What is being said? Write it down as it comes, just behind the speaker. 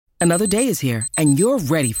Another day is here, and you're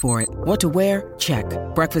ready for it. What to wear? Check.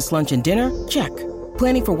 Breakfast, lunch, and dinner? Check.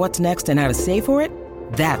 Planning for what's next and how to save for it?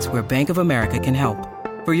 That's where Bank of America can help.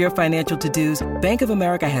 For your financial to-dos, Bank of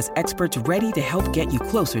America has experts ready to help get you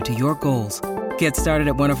closer to your goals. Get started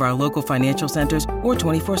at one of our local financial centers or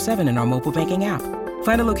 24/7 in our mobile banking app.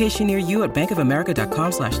 Find a location near you at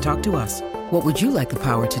bankofamerica.com/talktous. What would you like the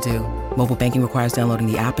power to do? Mobile banking requires downloading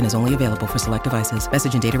the app and is only available for select devices.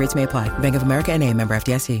 Message and data rates may apply. Bank of America N.A., member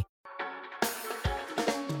FDIC.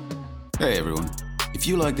 Hey everyone. If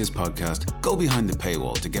you like this podcast, go behind the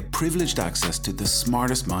paywall to get privileged access to the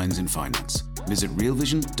smartest minds in finance. Visit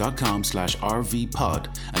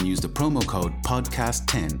realvision.com/rvpod and use the promo code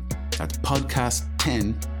podcast10. That's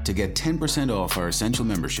podcast10 to get 10% off our essential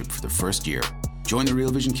membership for the first year. Join the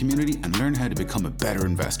Real Vision community and learn how to become a better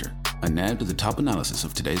investor. And now to the top analysis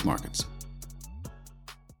of today's markets.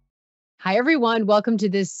 Hi, everyone. Welcome to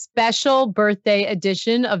this special birthday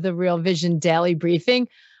edition of the Real Vision Daily Briefing.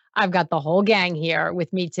 I've got the whole gang here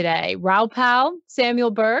with me today. Raoul Pal,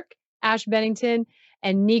 Samuel Burke, Ash Bennington,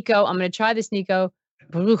 and Nico. I'm going to try this, Nico.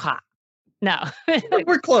 Bruja. No.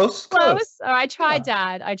 We're close. Close. Oh, I tried,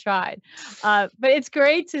 Dad. I tried. But it's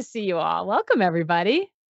great to see you all. Welcome,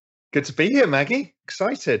 everybody. Good to be here, Maggie.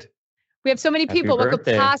 Excited. We have so many people. What could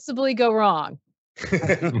possibly go wrong?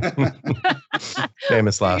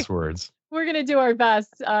 Famous last words. We're going to do our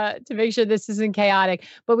best to make sure this isn't chaotic.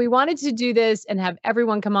 But we wanted to do this and have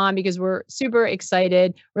everyone come on because we're super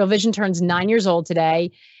excited. Real Vision turns 9 years old today.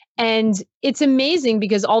 And it's amazing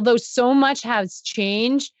because although so much has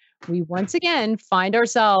changed, we once again find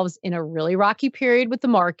ourselves in a really rocky period with the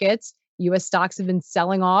markets. U.S. stocks have been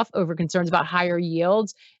selling off over concerns about higher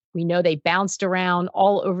yields. We know they bounced around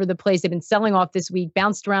all over the place. They've been selling off this week,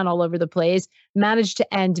 bounced around all over the place, managed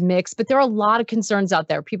to end mixed. But there are a lot of concerns out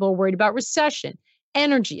there. People are worried about recession,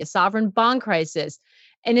 energy, a sovereign bond crisis.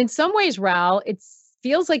 And in some ways, Raoul, it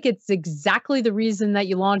feels like it's exactly the reason that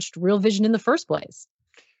you launched Real Vision in the first place.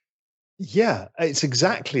 Yeah, it's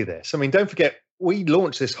exactly this. I mean, don't forget, we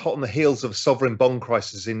launched this hot on the heels of a sovereign bond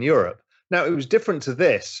crisis in Europe. Now, it was different to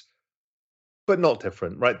this, but not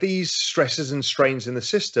different, right? These stresses and strains in the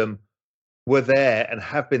system were there and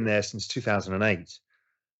have been there since 2008.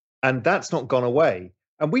 And that's not gone away.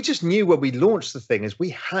 And we just knew when we launched the thing is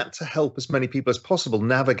we had to help as many people as possible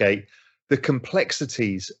navigate the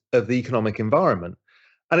complexities of the economic environment.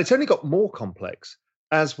 And it's only got more complex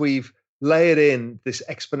as we've layered in this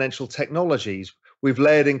exponential technologies. We've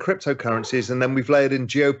layered in cryptocurrencies, and then we've layered in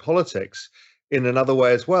geopolitics in another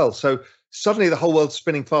way as well. So suddenly the whole world's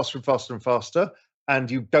spinning faster and faster and faster, and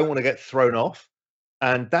you don't want to get thrown off.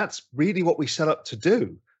 And that's really what we set up to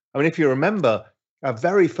do. I mean, if you remember, our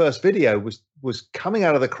very first video was coming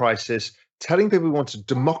out of the crisis, telling people we want to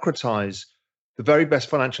democratize the very best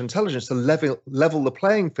financial intelligence to level the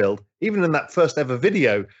playing field. Even in that first ever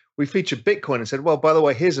video, we featured Bitcoin and said, well, by the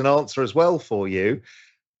way, here's an answer as well for you.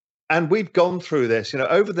 And we've gone through this,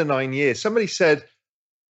 over the 9 years. Somebody said,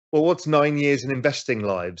 well, what's 9 years in investing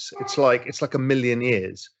lives? It's like a million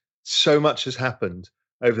years. So much has happened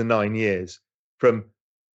over the 9 years, from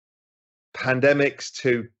pandemics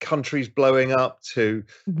to countries blowing up to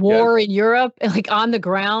war in Europe, like on the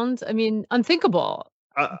ground. I mean, unthinkable.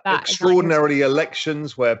 Extraordinary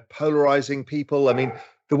elections where polarizing people. I mean,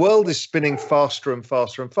 the world is spinning faster and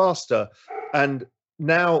faster and faster. And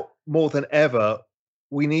now more than ever,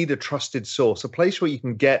 we need a trusted source, a place where you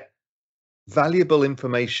can get valuable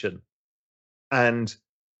information and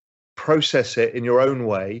process it in your own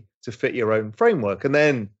way to fit your own framework. And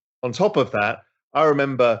then on top of that, I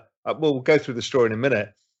remember, we'll go through the story in a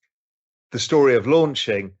minute, the story of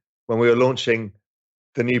launching when we were launching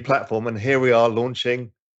the new platform. And here we are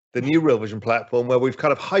launching the new Real Vision platform, where we've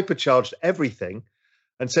kind of hypercharged everything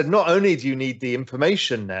and said, not only do you need the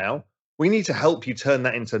information now, we need to help you turn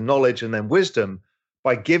that into knowledge and then wisdom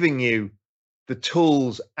by giving you the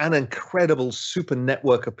tools and incredible super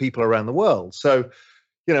network of people around the world. So,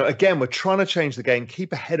 again, we're trying to change the game,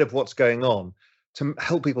 keep ahead of what's going on to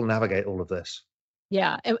help people navigate all of this.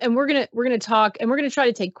 Yeah. And we're gonna talk, and we're gonna try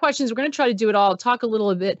to take questions. We're gonna try to do it all, talk a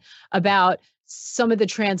little bit about some of the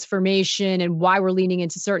transformation and why we're leaning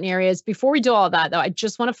into certain areas. Before we do all that, though, I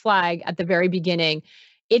just want to flag at the very beginning,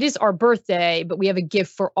 it is our birthday, but we have a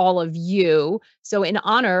gift for all of you. So in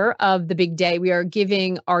honor of the big day, we are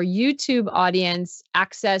giving our YouTube audience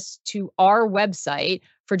access to our website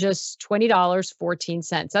for just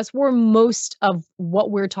 $20.14. That's where most of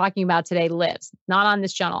what we're talking about today lives, not on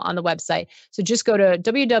this channel, on the website. So just go to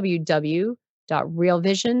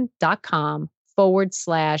www.realvision.com/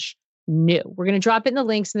 new. We're going to drop it in the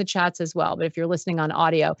links in the chats as well. But if you're listening on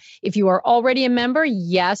audio, if you are already a member,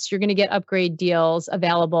 yes, you're going to get upgrade deals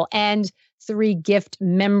available and 3 gift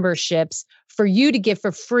memberships for you to give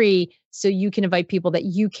for free so you can invite people that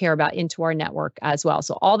you care about into our network as well.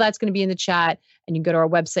 So all that's going to be in the chat, and you can go to our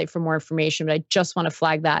website for more information. But I just want to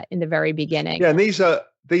flag that in the very beginning. Yeah, and these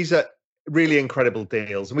are really incredible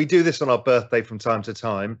deals. And we do this on our birthday from time to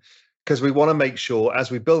time because we want to make sure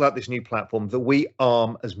as we build out this new platform that we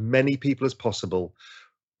arm as many people as possible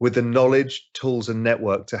with the knowledge, tools, and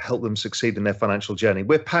network to help them succeed in their financial journey.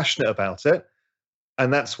 We're passionate about it.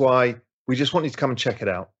 And that's why we just want you to come and check it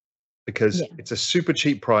out, because it's a super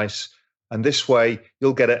cheap price. And this way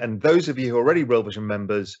you'll get it. And those of you who are already Real Vision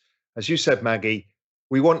members, as you said, Maggie,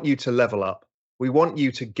 we want you to level up. We want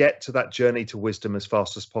you to get to that journey to wisdom as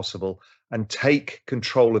fast as possible and take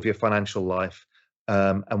control of your financial life.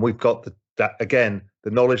 And we've got the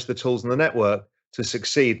knowledge, the tools, and the network to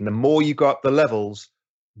succeed. And the more you go up the levels,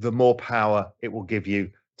 the more power it will give you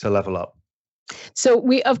to level up. So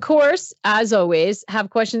we, of course, as always, have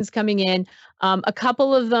questions coming in. A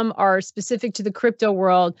couple of them are specific to the crypto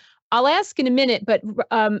world. I'll ask in a minute, but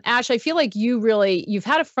Ash, I feel like you've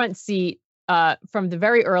had a front seat from the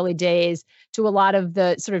very early days to a lot of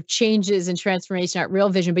the sort of changes and transformation at Real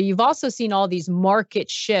Vision, but you've also seen all these market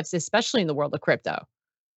shifts, especially in the world of crypto.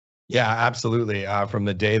 Yeah, absolutely. From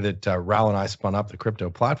the day that Raul and I spun up the crypto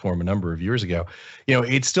platform a number of years ago,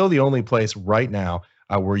 it's still the only place right now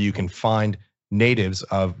where you can find natives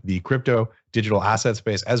of the crypto digital asset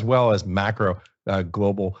space, as well as macro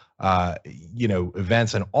global,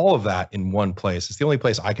 events and all of that in one place. It's the only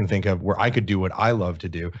place I can think of where I could do what I love to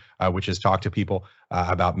do, which is talk to people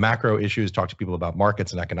about macro issues, talk to people about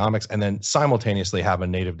markets and economics, and then simultaneously have a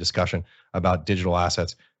native discussion about digital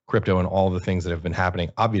assets, crypto, and all the things that have been happening,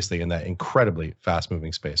 obviously, in that incredibly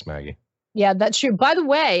fast-moving space, Maggie. Yeah, that's true. By the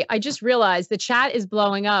way, I just realized the chat is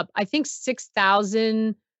blowing up. I think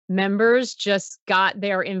 6,000 members just got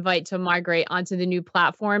their invite to migrate onto the new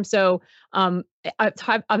platform. So I'm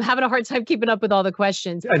having a hard time keeping up with all the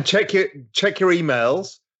questions. And check your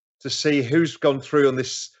emails to see who's gone through on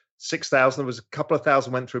this 6,000. There was a couple of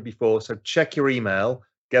thousand went through before. So check your email,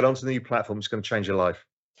 get onto the new platform. It's going to change your life.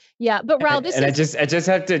 Yeah, but Raul, I just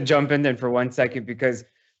have to jump in then for 1 second, because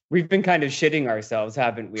we've been kind of shitting ourselves,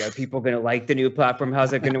 haven't we? Are people going to like the new platform?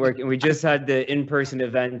 How's it going to work? And we just had the in-person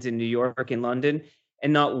event in New York and London,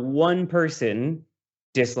 and not one person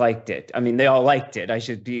disliked it. I mean, they all liked it. I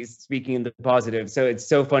should be speaking in the positive. So it's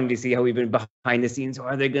so fun to see how we've been behind the scenes.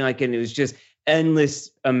 Are they going to like it? And it was just endless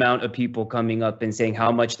amount of people coming up and saying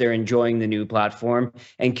how much they're enjoying the new platform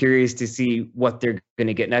and curious to see what they're going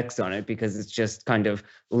to get next on it, because it's just kind of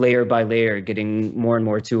layer by layer getting more and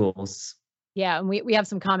more tools. Yeah, and we have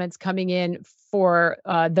some comments coming in for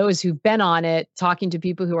those who've been on it, talking to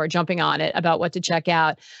people who are jumping on it about what to check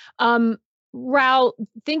out. Raul,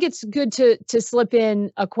 think it's good to slip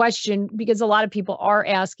in a question, because a lot of people are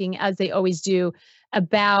asking, as they always do,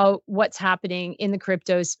 about what's happening in the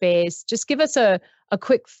crypto space. Just give us a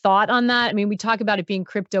quick thought on that. I mean, we talk about it being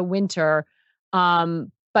crypto winter,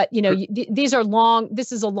 but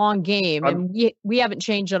this is a long game, and we haven't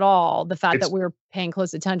changed at all the fact that we're paying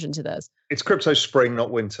close attention to this. It's crypto spring,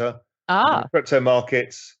 not winter. Crypto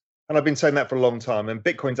markets. And I've been saying that for a long time. And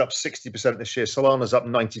Bitcoin's up 60% this year. Solana's up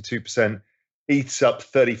 92%. ETH's up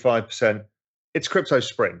 35%. It's crypto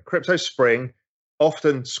spring. Crypto spring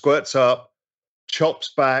often squirts up,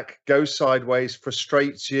 chops back, goes sideways,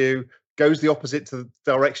 frustrates you, goes the opposite to the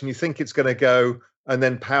direction you think it's going to go, and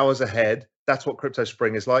then powers ahead. That's what crypto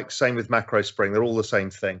spring is like. Same with macro spring. They're all the same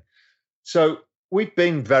thing. So we've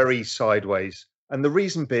been very sideways. And the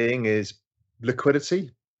reason being is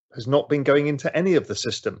liquidity has not been going into any of the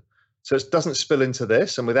system. So it doesn't spill into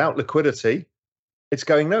this. And without liquidity, it's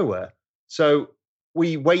going nowhere. So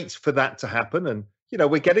we wait for that to happen. And,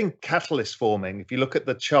 we're getting catalysts forming. If you look at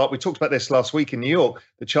the chart, we talked about this last week in New York,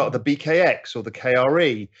 the chart of the BKX or the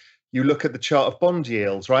KRE, you look at the chart of bond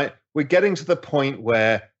yields, right? We're getting to the point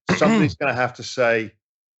where somebody's going to have to say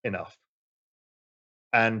enough.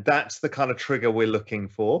 And that's the kind of trigger we're looking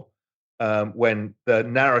for when the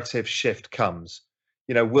narrative shift comes.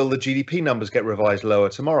 Will the GDP numbers get revised lower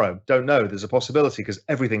tomorrow? Don't know. There's a possibility, because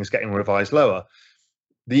everything's getting revised lower.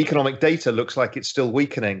 The economic data looks like it's still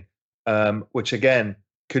weakening, which again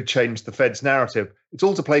could change the Fed's narrative. It's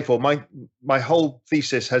all to play for. My whole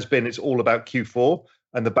thesis has been it's all about Q4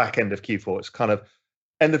 and the back end of Q4. It's kind of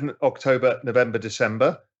end of October, November,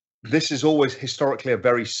 December. This is always historically a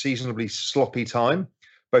very seasonably sloppy time,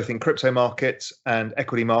 both in crypto markets and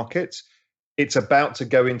equity markets. It's about to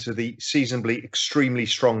go into the seasonably extremely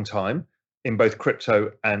strong time in both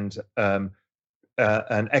crypto and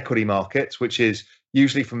and equity markets, which is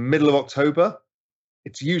usually from middle of October.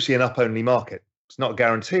 It's usually an up-only market. It's not a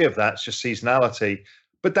guarantee of that. It's just seasonality.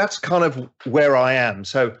 But that's kind of where I am.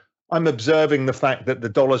 So I'm observing the fact that the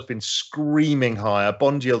dollar's been screaming higher,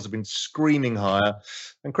 bond yields have been screaming higher,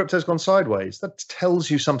 and crypto's gone sideways. That tells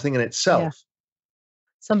you something in itself. Yeah.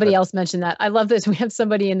 Somebody else mentioned that. I love this. We have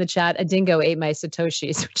somebody in the chat, a dingo ate my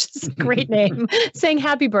Satoshis, which is a great name, saying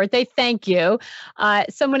happy birthday. Thank you.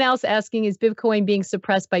 Someone else asking, is Bitcoin being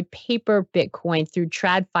suppressed by paper Bitcoin through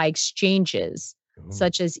TradFi exchanges,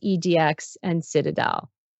 such as EDX and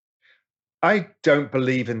Citadel? I don't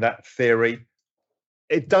believe in that theory.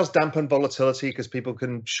 It does dampen volatility because people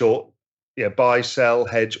can short, buy, sell,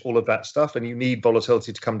 hedge, all of that stuff, and you need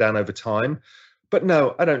volatility to come down over time. But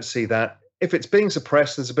no, I don't see that. If it's being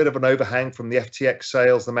suppressed, there's a bit of an overhang from the FTX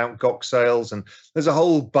sales, the Mt. Gox sales, and there's a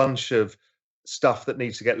whole bunch of stuff that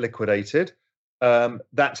needs to get liquidated.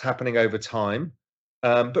 That's happening over time.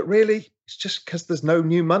 But really, it's just because there's no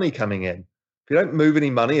new money coming in. If you don't move any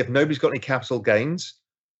money, if nobody's got any capital gains,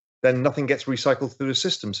 then nothing gets recycled through the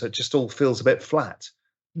system. So it just all feels a bit flat.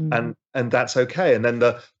 And that's okay. And then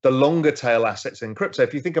the longer tail assets in crypto,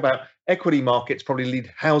 if you think about equity markets, probably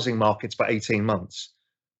lead housing markets by 18 months.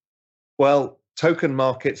 Well, token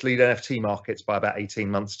markets lead NFT markets by about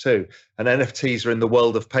 18 months too. And NFTs are in the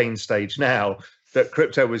world of pain stage now that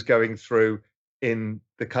crypto was going through in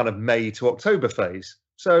the kind of May to October phase.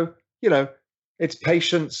 So, it's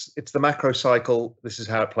patience, it's the macro cycle. This is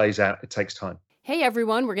how it plays out. It takes time. Hey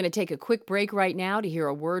everyone, we're going to take a quick break right now to hear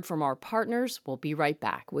a word from our partners. We'll be right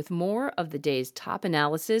back with more of the day's top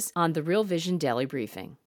analysis on the Real Vision Daily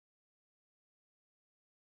Briefing.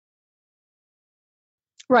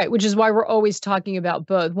 Right, which is why we're always talking about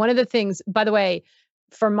both. One of the things, by the way,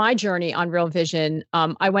 for my journey on Real Vision,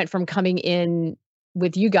 I went from coming in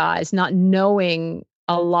with you guys, not knowing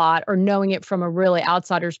a lot or knowing it from a really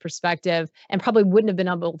outsider's perspective, and probably wouldn't have been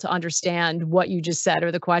able to understand what you just said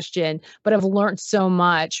or the question, but I've learned so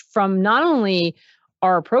much from not only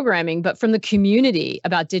our programming, but from the community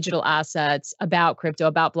about digital assets, about crypto,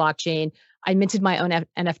 about blockchain. I minted my own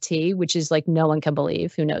NFT, which is like no one can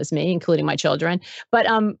believe, who knows me, including my children. But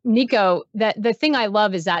Nico, the thing I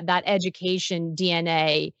love is that education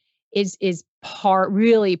DNA is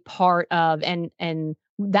really part of, and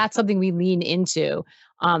that's something we lean into,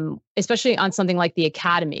 especially on something like the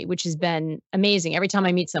Academy, which has been amazing. Every time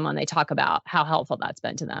I meet someone, they talk about how helpful that's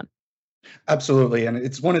been to them. Absolutely. And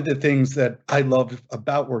it's one of the things that I love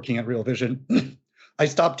about working at Real Vision. I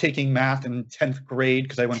stopped taking math in 10th grade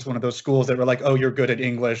because I went to one of those schools that were like, oh, you're good at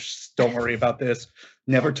English, don't worry about this.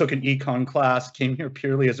 Never took an econ class, came here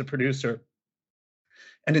purely as a producer.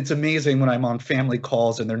 And it's amazing when I'm on family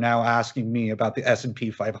calls and they're now asking me about the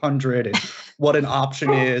S&P 500 and what an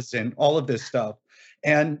option is and all of this stuff.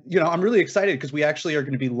 And, I'm really excited because we actually are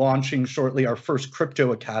going to be launching shortly our first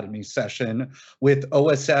Crypto Academy session with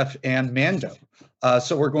OSF and Mando.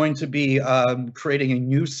 So we're going to be creating a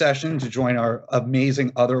new session to join our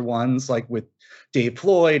amazing other ones, like with Dave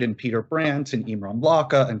Floyd and Peter Brandt and Imran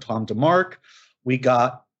Laka and Tom DeMark. We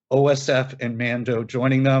got OSF and Mando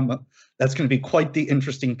joining them. That's going to be quite the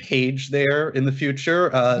interesting page there in the future.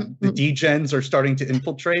 The degens are starting to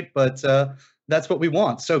infiltrate, but that's what we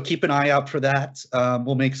want. So keep an eye out for that.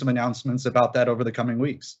 We'll make some announcements about that over the coming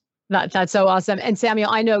weeks. That's so awesome. And Samuel,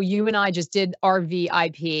 I know you and I just did our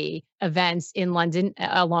VIP events in London,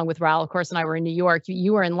 along with Raoul, of course, and I were in New York.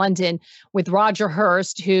 You were in London with Roger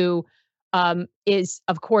Hurst, who is,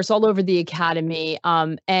 of course, all over the Academy.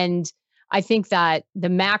 And I think that the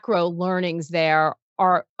macro learnings there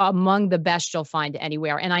are among the best you'll find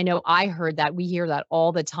anywhere. And I know I heard that. We hear that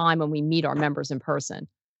all the time when we meet our members in person.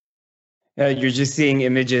 You're just seeing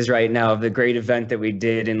images right now of the great event that we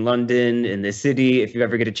did in London, in the city. If you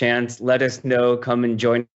ever get a chance, let us know. Come and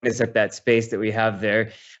join us at that space that we have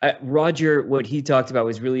there. Roger, what he talked about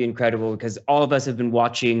was really incredible because all of us have been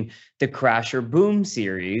watching the Crash or Boom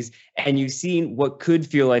series, and you've seen what could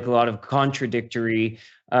feel like a lot of contradictory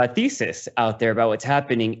thesis out there about what's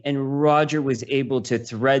happening. And Roger was able to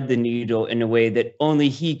thread the needle in a way that only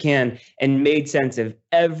he can, and made sense of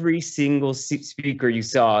every single speaker you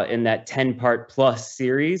saw in that 10-part plus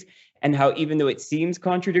series, and how even though it seems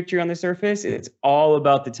contradictory on the surface, it's all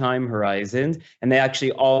about the time horizons, and they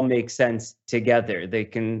actually all make sense together. They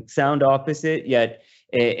can sound opposite, yet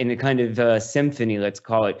in a kind of symphony, let's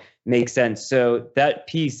call it, makes sense. So that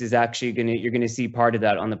piece is actually you're going to see part of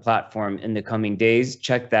that on the platform in the coming days.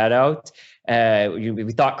 Check that out.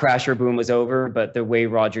 We thought Crash or Boom was over, but the way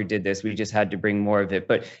Roger did this, we just had to bring more of it.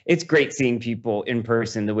 But it's great seeing people in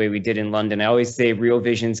person the way we did in London. I always say Real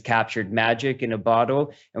Vision's captured magic in a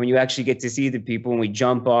bottle. And when you actually get to see the people, when we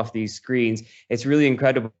jump off these screens, it's really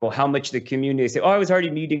incredible how much the community say, oh, I was already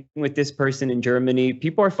meeting with this person in Germany.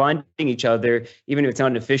 People are finding each other, even if it's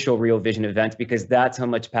not an official Real Vision event, because that's how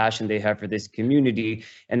much passion they have for this community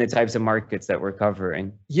and the types of markets that we're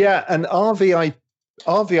covering. Yeah, and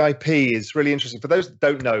RVIP is really interesting. For those that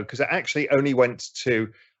don't know, because it actually only went to,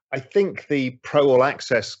 I think, the Pro All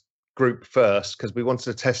Access group first, because we wanted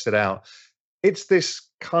to test it out. It's this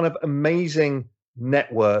kind of amazing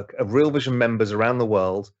network of Real Vision members around the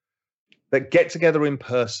world that get together in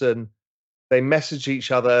person. They message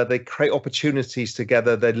each other, they create opportunities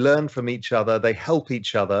together, they learn from each other, they help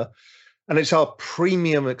each other. And it's our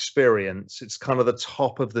premium experience. It's kind of the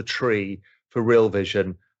top of the tree for Real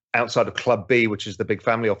Vision outside of Club B, which is the big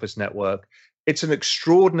family office network. It's an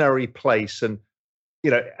extraordinary place. And,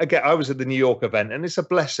 you know, again, I was at the New York event, and it's a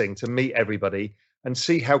blessing to meet everybody and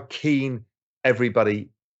see how keen everybody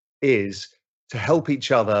is to help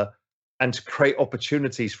each other and to create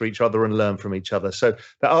opportunities for each other and learn from each other. So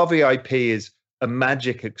the RVIP is a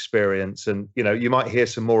magic experience. And, you know, you might hear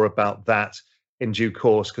some more about that in due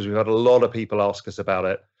course, because we've had a lot of people ask us about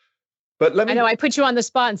it. But I know I put you on the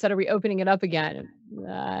spot and said, are we opening it up again?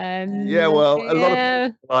 Yeah, well, a lot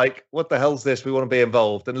of people are like, what the hell's this? We want to be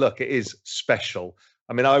involved. And look, it is special.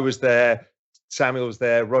 I mean, I was there, Samuel was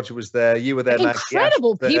there, Roger was there, you were there.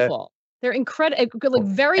 Incredible people. They're incredible, like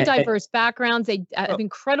very diverse backgrounds. They have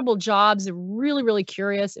incredible jobs. They're really, really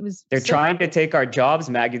curious. They're trying to take our jobs,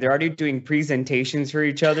 Maggie. They're already doing presentations for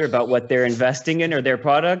each other about what they're investing in or their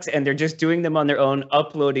products, and they're just doing them on their own,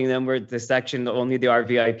 uploading them where the section only the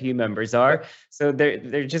RVIP members are. So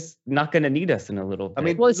they're just not going to need us in a little bit. I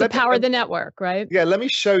mean, well, it's the power of the network, right? Yeah, let me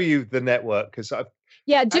show you the network, because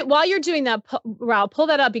while you're doing that, Raul, pull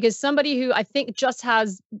that up, because somebody who I think just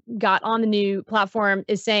has got on the new platform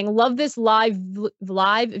is saying, love this live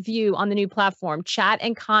view on the new platform, chat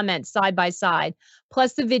and comment side by side,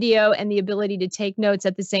 plus the video and the ability to take notes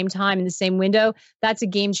at the same time in the same window. That's a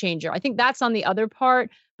game changer. I think that's on the other part,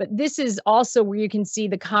 but this is also where you can see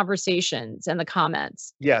the conversations and the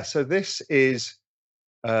comments. Yeah, so this is,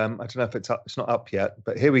 I don't know if it's up, it's not up yet,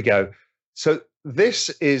 but here we go. So this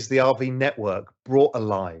is the RV network brought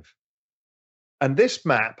alive. And this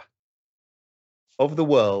map of the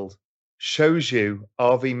world shows you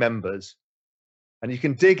RV members, and you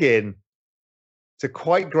can dig in to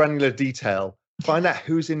quite granular detail, find out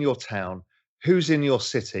who's in your town, who's in your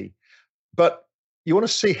city. But you want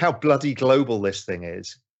to see how bloody global this thing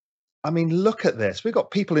is. I mean, look at this. We've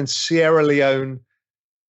got people in Sierra Leone,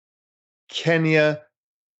 Kenya,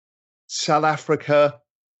 South Africa,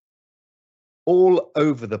 all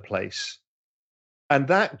over the place. And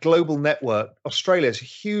that global network, Australia's a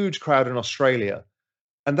huge crowd in Australia.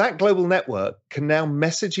 And that global network can now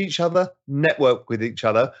message each other, network with each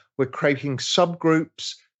other. We're creating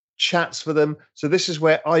subgroups, chats for them. So this is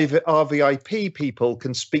where RVIP people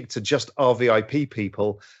can speak to just RVIP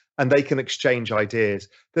people, and they can exchange ideas.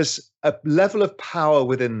 There's a level of power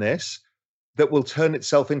within this that will turn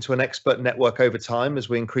itself into an expert network over time as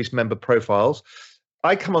we increase member profiles.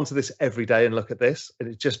 I come onto this every day and look at this, and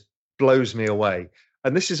it just blows me away.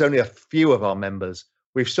 And this is only a few of our members.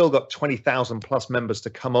 We've still got 20,000 plus members to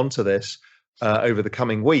come onto this over the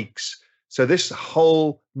coming weeks. So this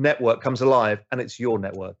whole network comes alive, and it's your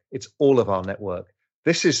network. It's all of our network.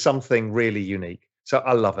 This is something really unique. So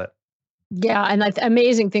I love it. Yeah, and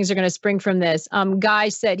amazing things are going to spring from this. Guy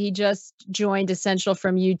said he just joined Essential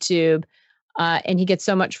from YouTube. And he gets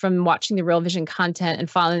so much from watching the Real Vision content and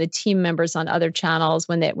following the team members on other channels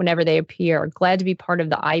whenever they appear. Glad to be part of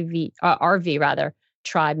the RV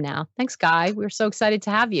tribe now. Thanks, Guy. We're so excited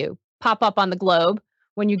to have you pop up on the globe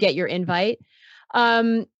when you get your invite.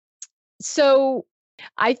 So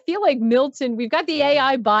I feel like Milton, we've got the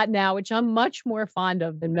AI bot now, which I'm much more fond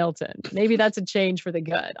of than Milton. Maybe that's a change for the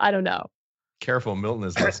good. I don't know. Careful, Milton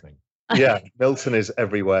is listening. Yeah, Milton is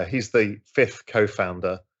everywhere. He's the 5th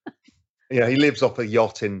co-founder. Yeah, he lives off a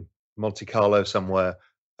yacht in Monte Carlo somewhere.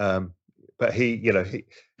 But he's the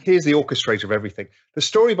orchestrator of everything. The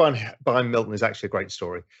story behind Milton is actually a great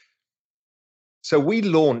story. So we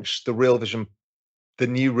launched the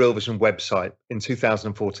new Real Vision website in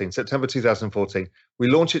 2014, September 2014. We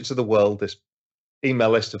launched it to the world, this email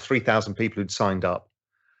list of 3,000 people who'd signed up,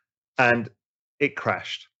 and it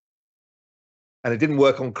crashed. And it didn't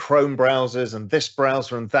work on Chrome browsers and this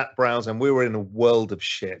browser and that browser, and we were in a world of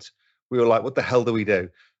shit. We were like, what the hell do we do?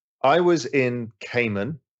 I was in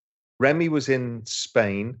Cayman. Remy was in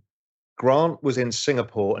Spain. Grant was in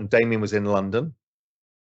Singapore and Damien was in London.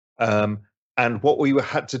 And what we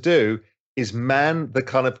had to do is man the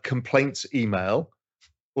kind of complaints email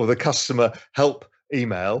or the customer help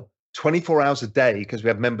email 24 hours a day, because we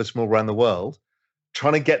have members from all around the world,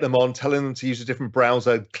 trying to get them on, telling them to use a different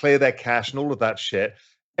browser, clear their cache and all of that shit.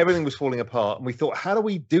 Everything was falling apart. And we thought, how do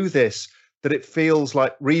we do this that it feels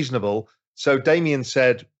like reasonable? So Damien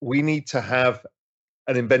said, we need to have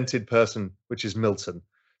an invented person, which is Milton.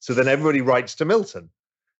 So then everybody writes to Milton.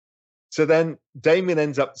 So then Damien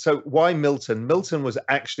ends up, so why Milton? Milton was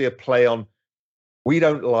actually a play on, we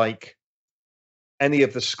don't like any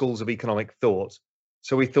of the schools of economic thought.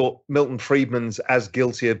 So we thought Milton Friedman's as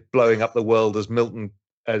guilty of blowing up the world as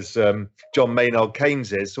John Maynard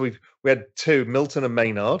Keynes is. So we had two, Milton and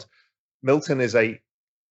Maynard. Milton is a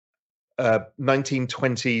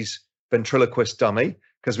 1920s ventriloquist dummy,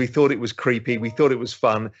 because we thought it was creepy. We thought it was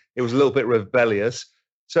fun. It was a little bit rebellious.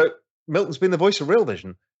 So Milton's been the voice of Real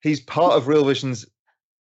Vision. He's part of Real Vision's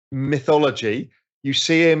mythology. You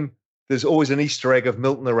see him, there's always an Easter egg of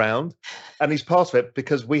Milton around, and he's part of it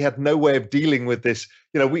because we had no way of dealing with this.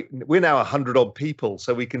 You know, we're now 100 odd people,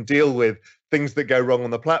 so we can deal with things that go wrong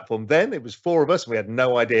on the platform. Then it was four of us. We had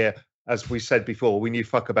no idea, as we said before, we knew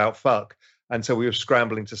fuck about fuck. And so we were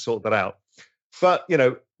scrambling to sort that out. But, you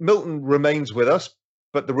know, Milton remains with us,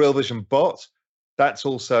 but the Real Vision bot, that's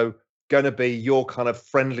also going to be your kind of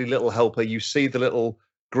friendly little helper. You see the little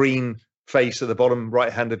green face at the bottom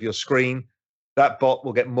right hand of your screen. That bot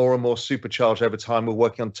will get more and more supercharged over time. We're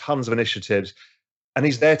working on tons of initiatives, and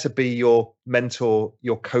he's there to be your mentor,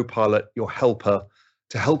 your co-pilot, your helper,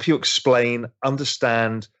 to help you explain,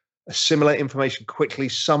 understand, assimilate information quickly,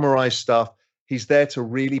 summarize stuff. He's there to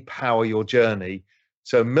really power your journey.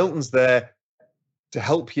 So Milton's there to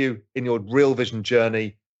help you in your Real Vision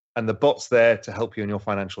journey, and the bot's there to help you in your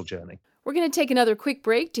financial journey. We're going to take another quick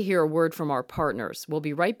break to hear a word from our partners. We'll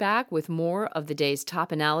be right back with more of the day's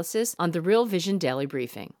top analysis on the Real Vision Daily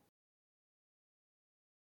Briefing.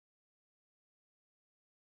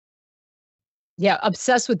 Yeah,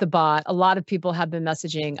 obsessed with the bot. A lot of people have been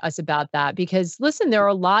messaging us about that because, listen, there are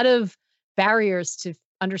a lot of barriers to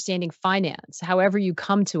understanding finance, however you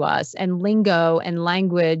come to us, and lingo and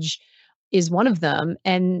language is one of them.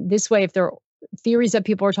 And this way, if there are theories that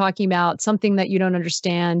people are talking about, something that you don't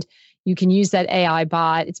understand, you can use that AI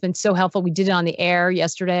bot. It's been so helpful. We did it on the air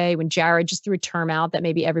yesterday when Jared just threw a term out that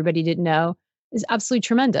maybe everybody didn't know. It's absolutely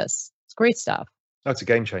tremendous. It's great stuff. That's a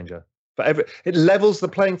game changer. But it levels the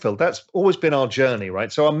playing field. That's always been our journey,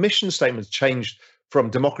 right? So our mission statement has changed from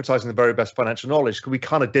democratizing the very best financial knowledge, because we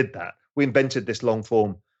kind of did that. We invented this long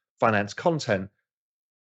form finance content.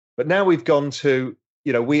 But now we've gone to,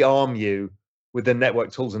 you know, we arm you with the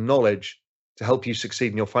network tools and knowledge to help you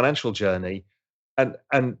succeed in your financial journey.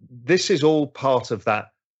 And this is all part of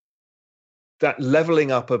that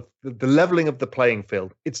leveling up of the leveling of the playing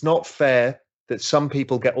field. It's not fair that some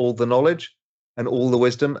people get all the knowledge and all the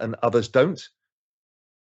wisdom and others don't.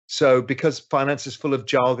 So because finance is full of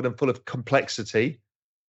jargon and full of complexity,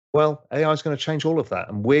 well, AI is going to change all of that,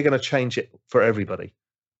 and we're going to change it for everybody.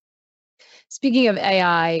 Speaking of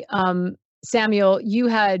AI, Samuel, you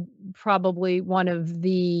had probably one of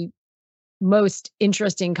the most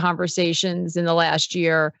interesting conversations in the last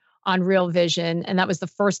year on Real Vision, and that was the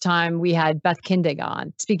first time we had Beth Kindig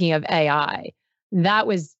on. Speaking of AI, that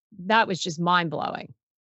was just mind-blowing.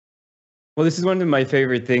 Well, this is one of my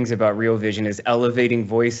favorite things about Real Vision, is elevating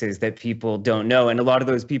voices that people don't know. And a lot of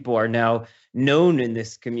those people are now known in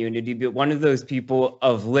this community. But one of those people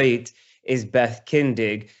of late is Beth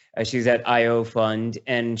Kindig. She's at IO Fund,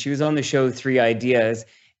 and she was on the show 3 Ideas.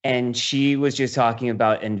 And she was just talking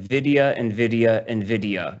about NVIDIA.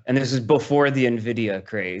 And this was before the NVIDIA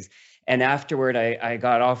craze. And afterward, I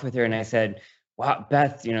got off with her and I said, wow,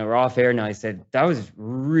 Beth, you know, we're off air now. I said, that was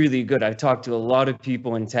really good. I've talked to a lot of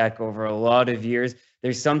people in tech over a lot of years.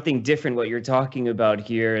 There's something different what you're talking about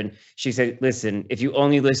here. And she said, listen, if you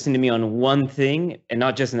only listen to me on one thing, and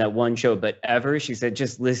not just in that one show, but ever, she said,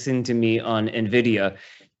 just listen to me on NVIDIA.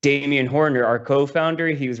 Damien Horner, our co-founder,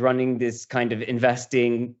 he was running this kind of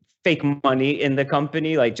investing fake money in the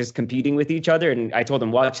company, like just competing with each other. And I told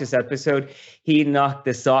him, watch this episode. He knocked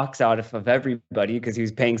the socks out of everybody because he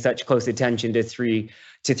was paying such close attention to three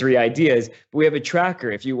Ideas. But we have a tracker.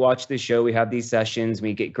 If you watch the show, we have these sessions.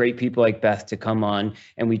 We get great people like Beth to come on,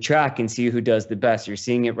 and we track and see who does the best. You're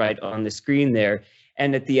seeing it right on the screen there.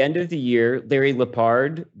 And at the end of the year, Larry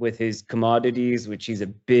Lepard, with his commodities, which he's a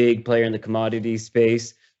big player in the commodity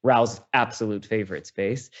space, Raoul's absolute favorite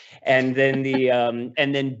space. And then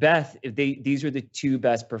and then Beth, these were the two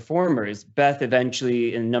best performers. Beth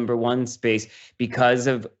eventually in number one space because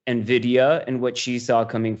of NVIDIA and what she saw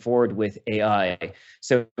coming forward with AI.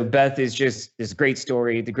 So Beth is just this great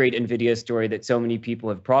story, the great NVIDIA story that so many people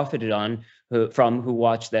have profited on who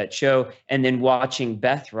watched that show. And then watching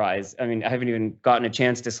Beth rise. I mean, I haven't even gotten a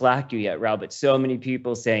chance to Slack you yet, Raoul, but so many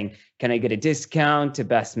people saying, can I get a discount to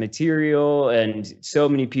Beth's material? And so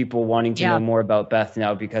many people wanting to know more about Beth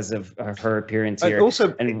now because of her appearance here.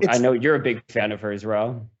 And I know you're a big fan of hers,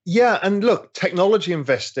 Raoul. Yeah, and look, technology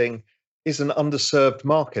investing is an underserved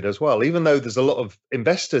market as well. Even though there's a lot of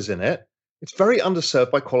investors in it, it's very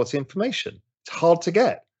underserved by quality information. It's hard to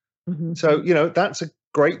get. Mm-hmm. So, that's a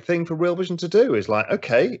great thing for Real Vision to do is like,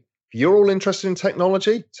 okay, if you're all interested in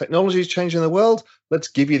technology is changing the world, let's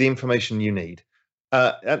give you the information you need.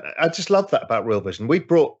 And I just love that about Real Vision. We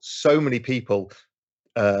brought so many people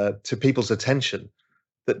to people's attention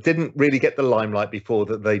that didn't really get the limelight before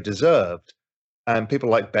that they deserved. And people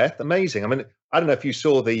like Beth, amazing. I mean, I don't know if you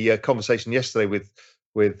saw the conversation yesterday with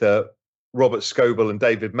Robert Scoble and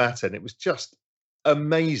David Matten. It was just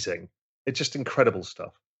amazing. It's just incredible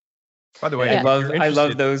stuff. By the way, I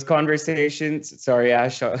love those conversations. Sorry,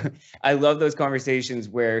 Ash. I love those conversations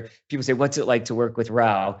where people say, what's it like to work with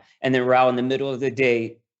Raoul? And then Raoul in the middle of the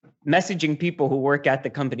day messaging people who work at the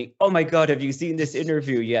company. Oh my God, have you seen this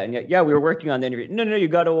interview yet? And yeah, we were working on the interview. No, you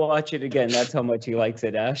got to watch it again. That's how much he likes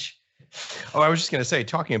it, Ash. Oh, I was just going to say,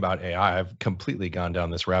 talking about AI, I've completely gone down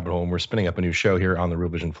this rabbit hole, and we're spinning up a new show here on the Real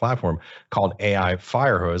Vision platform called AI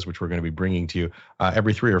Firehose, which we're going to be bringing to you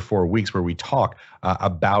every 3 or 4 weeks, where we talk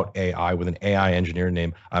about AI with an AI engineer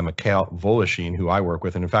named Mikhail Voloshin, who I work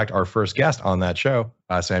with. And in fact, our first guest on that show,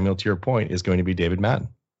 Samuel, to your point, is going to be David Matten.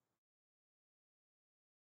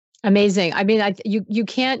 Amazing. I mean, you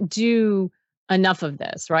can't do enough of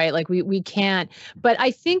this, right? Like we can't. But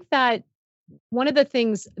I think that one of the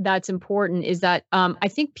things that's important is that I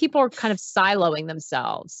think people are kind of siloing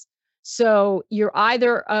themselves. So you're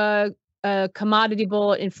either a commodity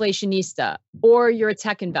bull inflationista, or you're a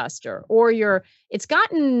tech investor, or it's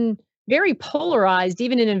gotten very polarized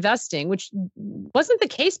even in investing, which wasn't the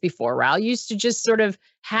case before, Raoul. You used to just sort of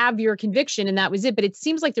have your conviction and that was it. But it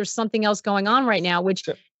seems like there's something else going on right now, which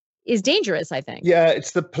is dangerous, I think. Yeah,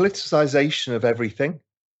 it's the politicization of everything.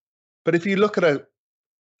 But if you look at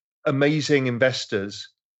amazing investors,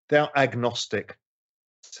 they're agnostic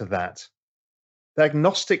to that. They're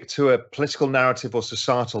agnostic to a political narrative or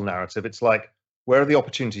societal narrative. It's like, where are the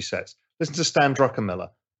opportunity sets? Listen to Stan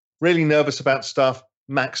Druckenmiller, really nervous about stuff.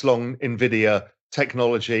 Max long NVIDIA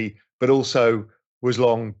technology, but also was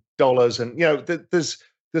long dollars. And, there's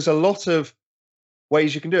a lot of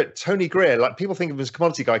ways you can do it. Tony Greer, like people think of him as a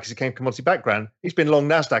commodity guy because he came from commodity background. He's been long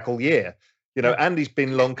NASDAQ all year. And he's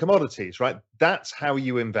been long commodities, right? That's how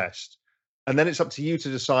you invest. And then it's up to you to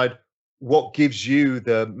decide what gives you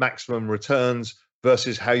the maximum returns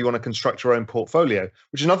versus how you want to construct your own portfolio,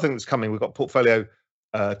 which is another thing that's coming. We've got portfolio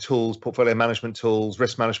tools, portfolio management tools,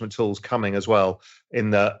 risk management tools coming as well in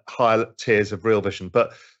the higher tiers of Real Vision.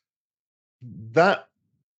 But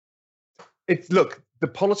look, the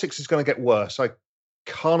politics is going to get worse. I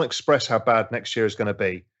can't express how bad next year is going to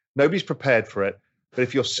be. Nobody's prepared for it. But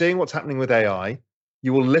if you're seeing what's happening with AI,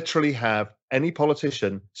 you will literally have any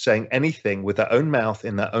politician saying anything with their own mouth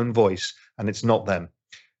in their own voice, and it's not them.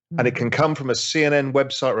 Mm-hmm. And it can come from a CNN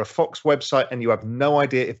website or a Fox website, and you have no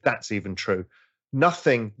idea if that's even true.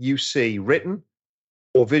 Nothing you see written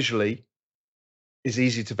or visually is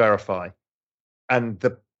easy to verify. And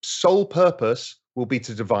the sole purpose will be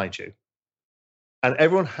to divide you. And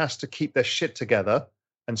everyone has to keep their shit together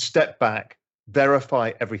and step back,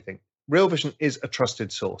 verify everything. Real Vision is a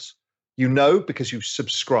trusted source. Because you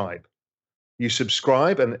subscribe. You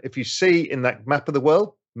subscribe, and if you see in that map of the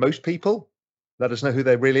world, most people let us know who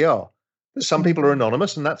they really are. Some people are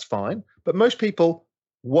anonymous, and that's fine. But most people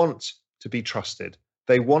want to be trusted.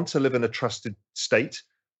 They want to live in a trusted state.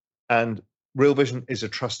 And Real Vision is a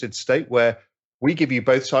trusted state where we give you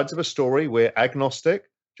both sides of a story. We're agnostic.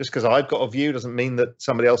 Just because I've got a view doesn't mean that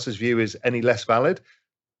somebody else's view is any less valid.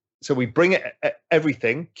 So we bring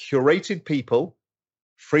everything, curated people,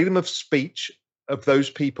 freedom of speech of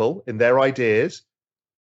those people in their ideas.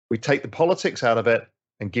 We take the politics out of it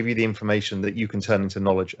and give you the information that you can turn into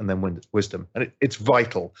knowledge and then wisdom. And it's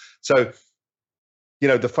vital. So,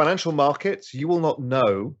 the financial markets, you will not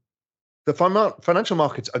know. The financial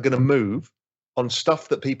markets are going to move on stuff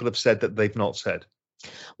that people have said that they've not said.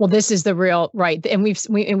 Well, this is the real right, and we've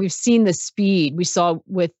seen the speed we saw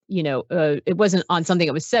with it wasn't on something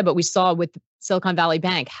that was said, but we saw with Silicon Valley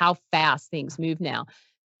Bank how fast things move now.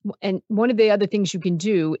 and one of the other things you can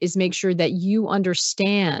do is make sure that you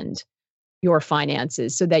understand your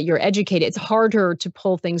finances so that you're educated. It's harder to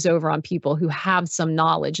pull things over on people who have some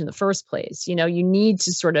knowledge in the first place. You know, you need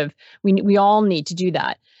to sort of, we all need to do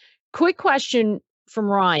that. Quick question from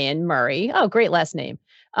Ryan Murray. Oh, great last name.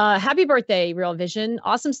 Happy birthday, Real Vision.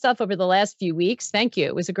 Awesome stuff over the last few weeks. Thank you.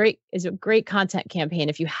 It was a great content campaign.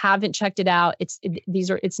 If you haven't checked it out,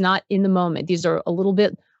 it's not in the moment. These are a little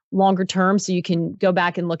bit longer term, so you can go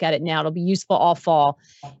back and look at it now. It'll be useful all fall.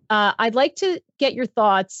 I'd like to get your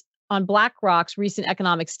thoughts on BlackRock's recent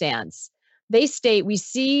economic stance. They state, we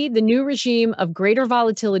see the new regime of greater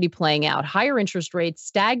volatility playing out, higher interest rates,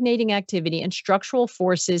 stagnating activity, and structural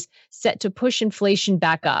forces set to push inflation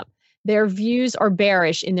back up. Their views are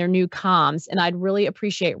bearish in their new comms, and I'd really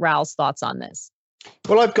appreciate Raoul's thoughts on this.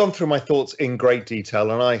 Well, I've gone through my thoughts in great detail,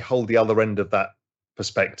 and I hold the other end of that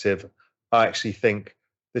perspective. I actually think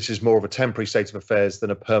this is more of a temporary state of affairs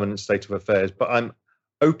than a permanent state of affairs, but I'm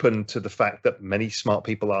open to the fact that many smart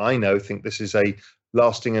people that I know think this is a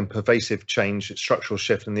lasting and pervasive change, structural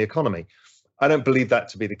shift in the economy. I don't believe that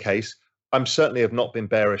to be the case. I'm certainly have not been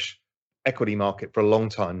bearish equity market for a long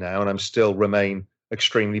time now, and I'm still remain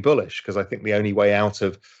extremely bullish because I think the only way out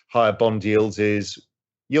of higher bond yields is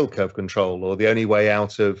yield curve control, or the only way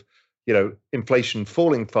out of, you know, inflation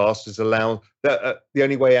falling fast is the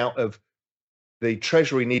only way out of the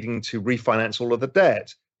Treasury needing to refinance all of the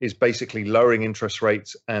debt is basically lowering interest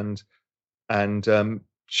rates and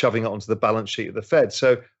shoving it onto the balance sheet of the Fed.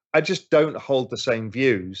 So I just don't hold the same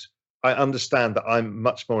views. I understand that I'm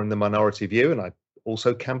much more in the minority view, and I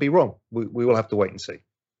also can be wrong. We will have to wait and see.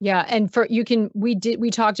 Yeah, and we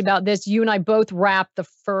talked about this. You and I both wrapped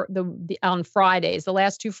on Fridays, the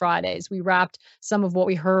last 2 Fridays. We wrapped some of what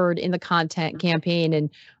we heard in the content campaign, and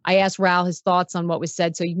I asked Raoul his thoughts on what was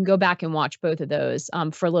said. So you can go back and watch both of those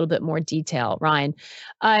for a little bit more detail. Ryan,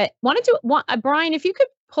 Brian, if you could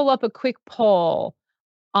pull up a quick poll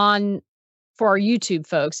for our YouTube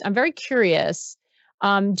folks. I'm very curious.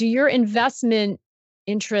 Do your investment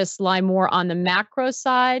interests lie more on the macro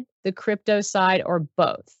side, the crypto side, or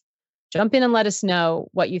both? Jump in and let us know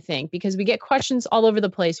what you think, because we get questions all over the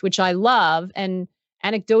place, which I love. And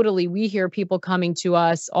anecdotally, we hear people coming to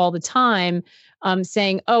us all the time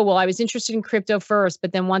saying, oh, well, I was interested in crypto first,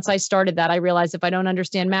 but then once I started that, I realized if I don't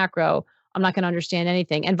understand macro, I'm not going to understand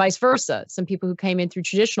anything. And vice versa. Some people who came in through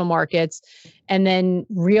traditional markets and then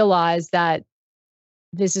realized that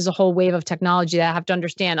this is a whole wave of technology that I have to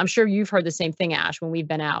understand. I'm sure you've heard the same thing, Ash, when we've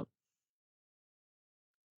been out.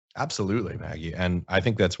 Absolutely, Maggie. And I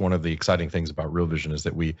think that's one of the exciting things about Real Vision is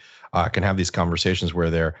that we can have these conversations where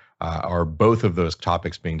there are both of those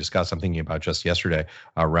topics being discussed. I'm thinking about just yesterday,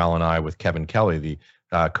 Raoul and I with Kevin Kelly, the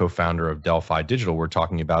co-founder of Delphi Digital, we're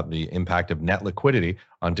talking about the impact of net liquidity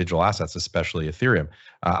on digital assets, especially Ethereum.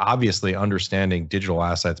 Obviously, understanding digital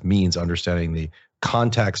assets means understanding the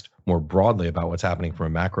context more broadly about what's happening from a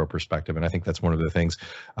macro perspective. And I think that's one of the things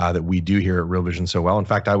that we do here at Real Vision so well. In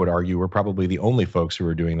fact, I would argue we're probably the only folks who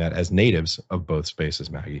are doing that as natives of both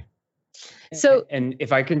spaces, Maggie. So, and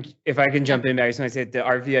if I can jump in, Maggie, I just want to say at the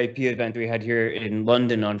RVIP event we had here in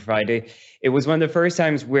London on Friday, it was one of the first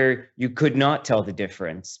times where you could not tell the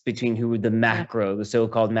difference between who the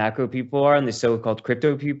so-called macro people are and the so-called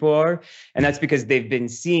crypto people are. And that's because they've been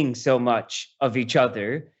seeing so much of each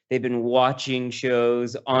other. They've been watching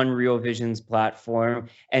shows on Real Vision's platform.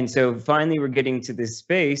 And so finally, we're getting to this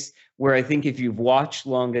space where I think if you've watched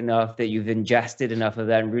long enough, that you've ingested enough of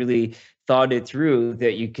that and really thought it through,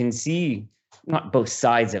 that you can see not both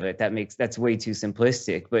sides of it. That's way too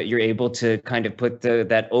simplistic, but you're able to kind of put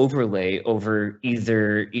that overlay over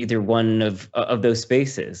either one of those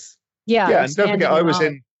spaces. Yeah. And don't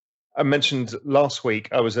forget, I mentioned last week,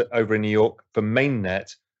 I was over in New York for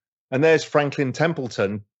Mainnet, and there's Franklin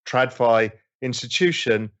Templeton, TradFi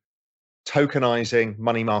institution, tokenizing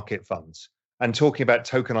money market funds and talking about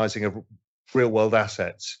tokenizing of real world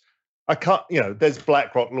assets. I can't, there's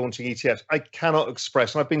BlackRock launching ETFs. I cannot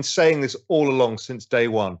express, and I've been saying this all along since day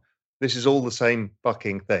one, this is all the same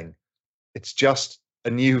fucking thing. It's just a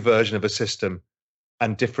new version of a system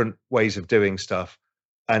and different ways of doing stuff.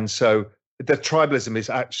 And so the tribalism is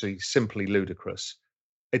actually simply ludicrous.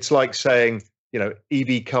 It's like saying,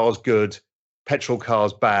 EV cars good, petrol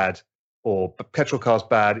cars bad, or petrol cars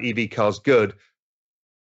bad, EV cars good.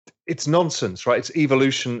 It's nonsense, right? It's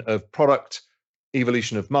evolution of product,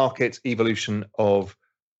 evolution of market, evolution of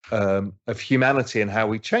humanity and how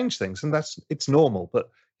we change things, and it's normal. But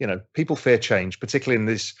people fear change, particularly in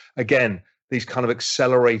these kind of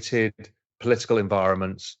accelerated political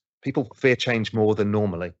environments. People fear change more than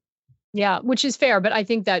normally. Yeah, which is fair. But I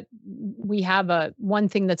think that we have one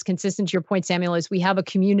thing that's consistent to your point, Samuel, is we have a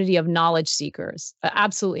community of knowledge seekers.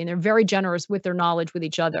 Absolutely. And they're very generous with their knowledge with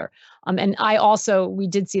each other. And we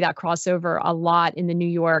did see that crossover a lot in the New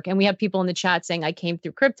York. And we have people in the chat saying, I came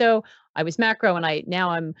through crypto, I was macro, and now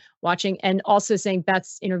I'm watching. And also saying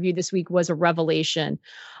Beth's interview this week was a revelation.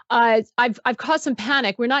 I've caused some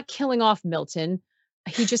panic. We're not killing off Milton.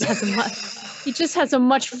 He just has a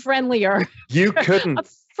much friendlier. You couldn't.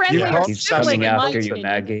 Friendlier He's coming after you,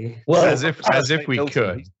 Maggie. Well, as if we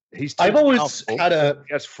could. I've always he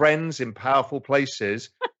has friends in powerful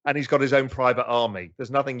places, and he's got his own private army. There's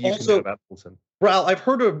nothing you can do about Milton. Ral, I've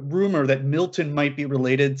heard a rumor that Milton might be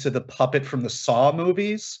related to the puppet from the Saw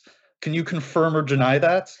movies. Can you confirm or deny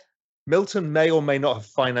that? Milton may or may not have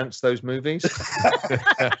financed those movies.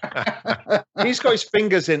 He's got his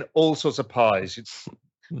fingers in all sorts of pies.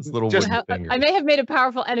 I may have made a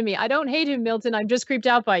powerful enemy. I don't hate him, Milton. I'm just creeped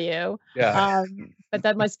out by you. Yeah. But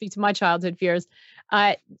that must speak to my childhood fears.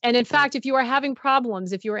 And in fact, if you are having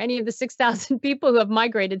problems, if you are any of the 6,000 people who have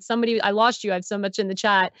migrated, I lost you. I have so much in the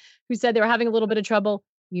chat who said they were having a little bit of trouble.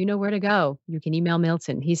 You know where to go. You can email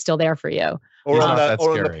Milton. He's still there for you. Or on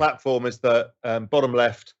the platform is the bottom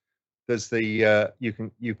left. There's the you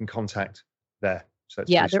can contact there. So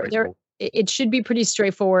it's it should be pretty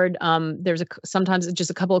straightforward. There's sometimes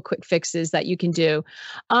just a couple of quick fixes that you can do.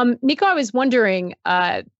 Nico, I was wondering,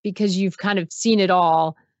 because you've kind of seen it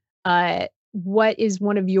all, what is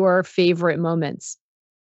one of your favorite moments?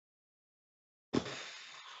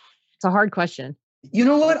 It's a hard question. You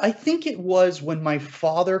know what? I think it was when my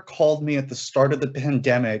father called me at the start of the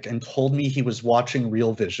pandemic and told me he was watching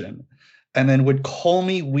Real Vision, and then would call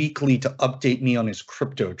me weekly to update me on his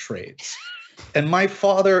crypto trades. And my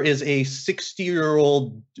father is a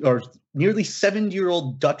 60-year-old or nearly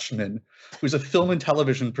 70-year-old Dutchman who's a film and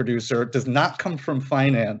television producer, does not come from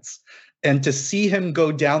finance. And to see him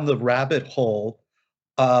go down the rabbit hole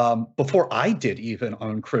before I did even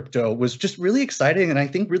on crypto was just really exciting. And I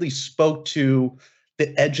think really spoke to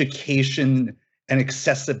the education and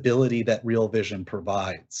accessibility that Real Vision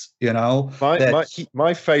provides. You know,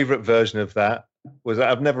 my favorite version of that was,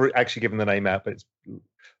 I've never actually given the name out, but it's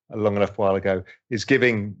a long enough while ago, is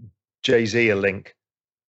giving Jay-Z a link.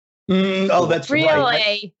 That's really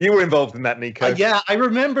right. You were involved in that, Nico. Yeah, I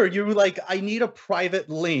remember you were like, I need a private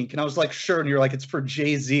link. And I was like, sure. And you're like, it's for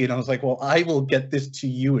Jay-Z. And I was like, well, I will get this to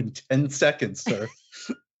you in 10 seconds, sir.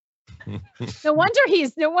 No wonder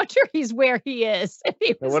he's where he is.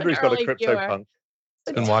 No wonder he's got a crypto punk.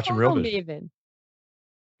 And watching Real Vision.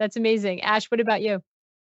 That's amazing. Ash, what about you?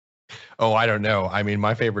 Oh, I don't know. I mean,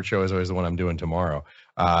 my favorite show is always the one I'm doing tomorrow.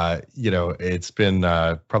 It's been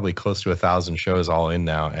probably close to 1,000 shows all in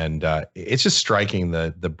now. And it's just striking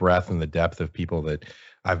the breadth and the depth of people that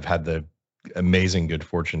I've had the amazing good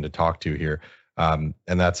fortune to talk to here. And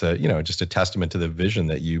that's just a testament to the vision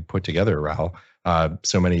that you put together, Rahul,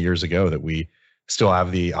 so many years ago, that we still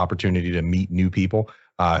have the opportunity to meet new people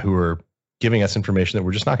who are giving us information that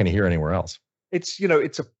we're just not going to hear anywhere else.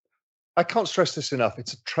 I can't stress this enough.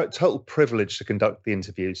 It's a total privilege to conduct the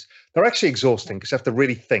interviews. They're actually exhausting because you have to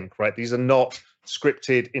really think, right? These are not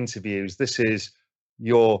scripted interviews. This is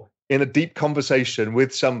you're in a deep conversation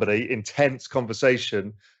with somebody, intense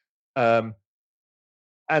conversation. And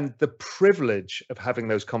the privilege of having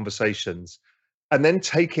those conversations and then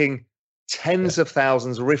taking tens of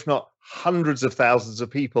thousands, or if not hundreds of thousands of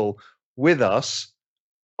people with us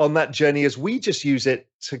on that journey, as we just use it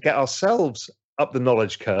to get ourselves up the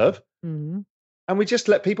knowledge curve. Mm-hmm. And we just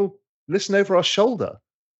let people listen over our shoulder.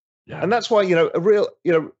 Yeah. And that's why, a real,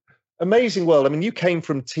 amazing world. I mean, you came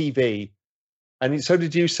from TV, and so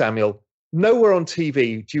did you, Samuel. Nowhere on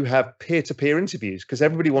TV do you have peer-to-peer interviews because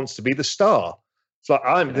everybody wants to be the star. It's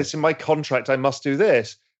like, this is my contract, I must do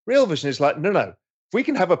this. Real Vision is like, no. If we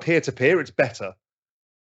can have a peer-to-peer, it's better.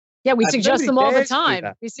 Yeah, we suggest them all the time.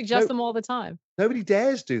 We suggest them all the time. Nobody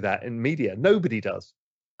dares do that in media. Nobody does.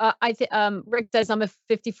 Rick says, I'm a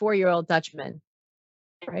 54-year-old Dutchman.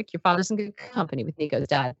 Rick, your father's in good company with Nico's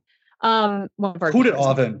dad.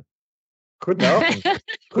 Goedenavond.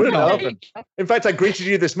 Goedenavond. In fact, I greeted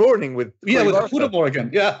you this morning with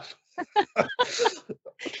Goedemorgen. Yeah.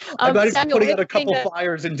 I might have putting out a couple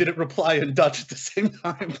fires and didn't reply in Dutch at the same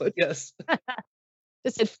time, but yes.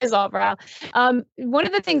 Just said fizz off, Ralph. One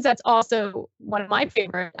of the things that's also one of my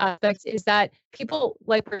favorite aspects is that people,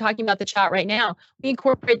 like we're talking about the chat right now, we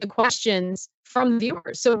incorporate the questions from the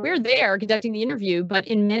viewers. So we're there conducting the interview, but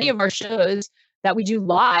in many of our shows that we do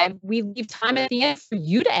live, we leave time at the end for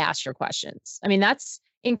you to ask your questions. I mean, that's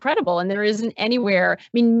incredible. And there isn't anywhere. I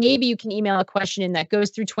mean, maybe you can email a question in that goes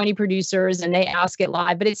through 20 producers and they ask it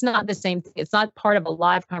live, but it's not the same thing. It's not part of a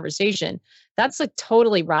live conversation. That's like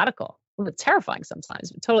totally radical. Well, it's terrifying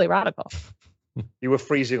sometimes, but totally radical. You were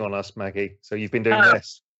freezing on us, Maggie. So you've been doing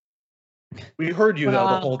this. We heard you though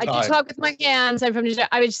the whole time. I just talk with my hands. I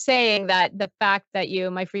was saying that the fact that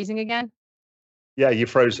am I freezing again? Yeah, you're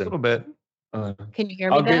frozen. A little bit. Can you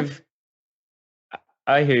hear me?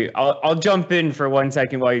 I hear you. I'll jump in for 1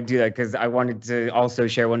 second while you do that, because I wanted to also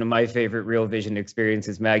share one of my favorite Real Vision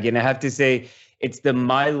experiences, Maggie. And I have to say, it's the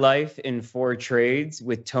My Life in 4 Trades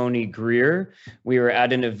with Tony Greer. We were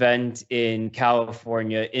at an event in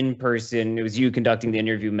California in person. It was you conducting the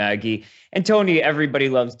interview, Maggie. And Tony, everybody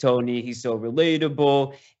loves Tony. He's so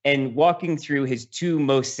relatable. And walking through his 2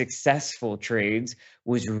 most successful trades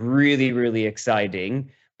was really, really exciting.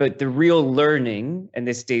 But the real learning, and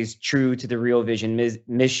this stays true to the Real Vision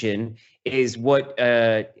mission, is what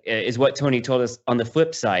Tony told us on the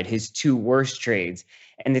flip side, his 2 worst trades,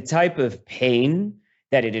 and the type of pain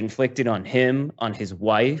that it inflicted on him, on his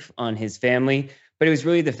wife, on his family. But it was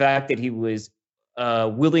really the fact that he was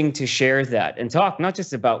willing to share that and talk not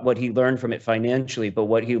just about what he learned from it financially, but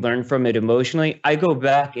what he learned from it emotionally. I go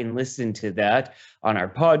back and listen to that on our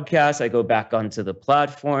podcast. I go back onto the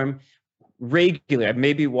platform regular. I've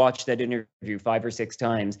maybe watched that interview 5 or 6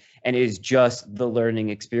 times, and it is just the learning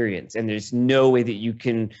experience. And there's no way that you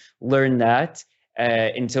can learn that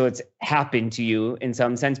until it's happened to you in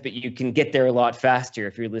some sense, but you can get there a lot faster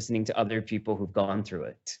if you're listening to other people who've gone through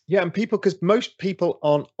it. Yeah, and because most people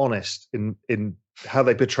aren't honest in how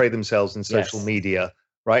they portray themselves in social media,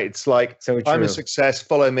 right? It's like, so I'm a success,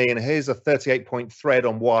 follow me, and here's a 38-point thread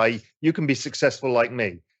on why you can be successful like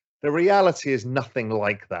me. The reality is nothing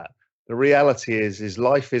like that. The reality is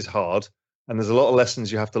life is hard, and there's a lot of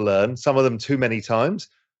lessons you have to learn, some of them too many times.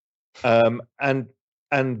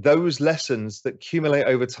 And those lessons that accumulate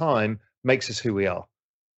over time makes us who we are.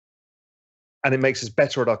 And it makes us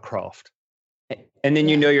better at our craft. And then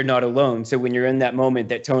you know you're not alone. So when you're in that moment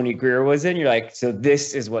that Tony Greer was in, you're like, so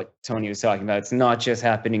this is what Tony was talking about. It's not just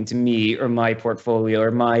happening to me or my portfolio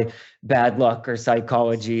or my bad luck or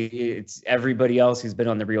psychology. It's everybody else who's been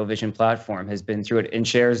on the Real Vision platform has been through it and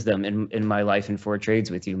shares them in My Life in 4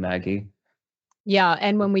 Trades with you, Maggie. Yeah.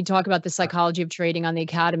 And when we talk about the psychology of trading on the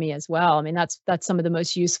Academy as well, I mean, that's some of the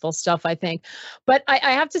most useful stuff, I think. But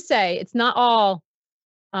I have to say, it's not all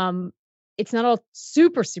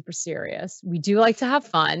super, super serious. We do like to have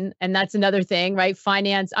fun. And that's another thing, right?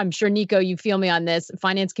 Finance, I'm sure, Nico, you feel me on this.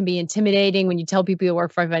 Finance can be intimidating. When you tell people you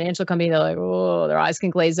work for a financial company, they're like, oh, their eyes can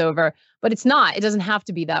glaze over. But it's not. It doesn't have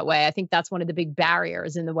to be that way. I think that's one of the big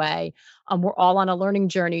barriers in the way. We're all on a learning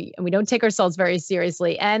journey, and we don't take ourselves very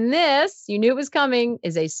seriously. And this, you knew it was coming,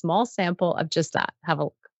 is a small sample of just that. Have a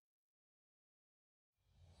look.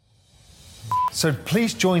 So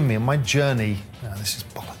please join me on my journey. No, this is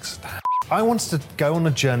bollocks. I want to go on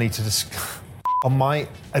a journey to on my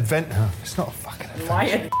advent. It's not a fucking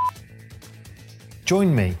adventure.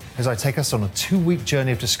 Join me as I take us on a 2-week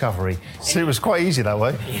journey of discovery. See, it was quite easy that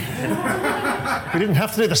way. We didn't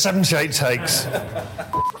have to do the 78 takes.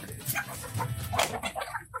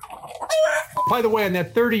 By the way, in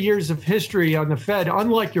that 30 years of history on the Fed,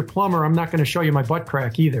 unlike your plumber, I'm not going to show you my butt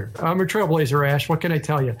crack either. I'm a trailblazer, Ash. What can I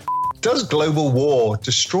tell you? Does global war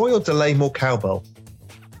destroy or delay more cowbell?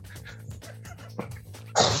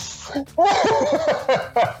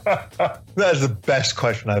 That's the best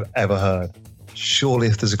question I've ever heard. Surely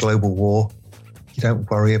if there's a global war, you don't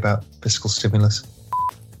worry about fiscal stimulus.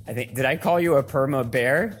 Did I call you a perma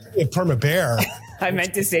bear? A perma bear. I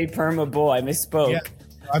meant to say perma bull. I misspoke. Yeah,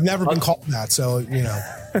 I've never been called that, so, you know.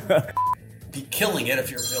 Be killing it if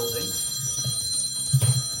you're building.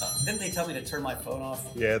 Didn't they tell me to turn my phone off?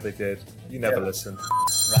 Yeah, they did. You never listen.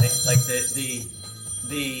 Right? Like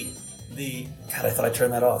the God, I thought I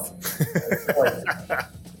turned that off.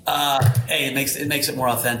 Hey, it makes it more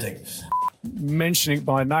authentic. Mentioning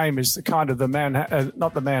my name is the kind of the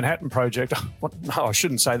not the Manhattan Project. What? No, I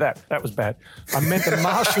shouldn't say that. That was bad. I meant the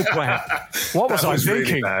Marshall Plan. What was I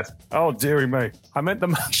thinking? Really bad. Oh, dearie me. I meant the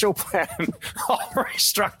Marshall Plan of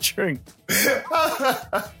restructuring.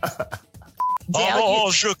 I'm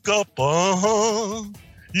all shook up.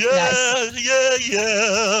 Yeah.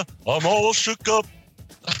 I'm all shook up.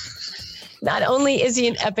 Not only is he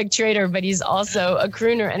an epic trader, but he's also a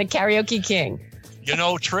crooner and a karaoke king. You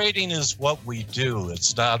know, trading is what we do.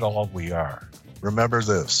 It's not all we are. Remember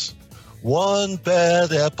this. One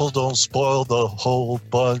bad apple don't spoil the whole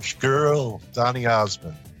bunch. Girl, Donny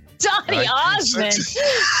Osmond. Donny Osmond.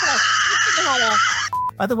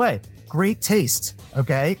 By the way, great taste.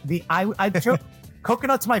 Okay, I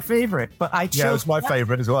Coconut's my favorite, but I chose... Yeah, it's my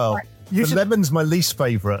favorite as well. Lemon's my least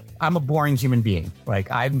favorite. I'm a boring human being.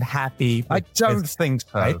 Like, I'm happy. I don't think so.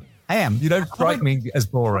 Right? I am. You don't strike me as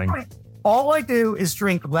boring. All I do is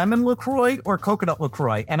drink lemon LaCroix or coconut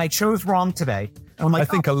LaCroix, and I chose wrong today. I'm like, I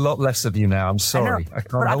think a lot less of you now. I'm sorry. I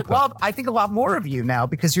can't help it. I think a lot more of you now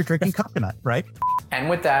because you're drinking coconut, right? And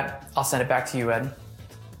with that, I'll send it back to you, Ed.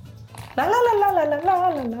 La la la la la la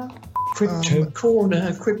la la. Crypto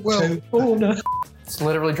corner. It's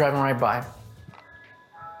literally driving right by.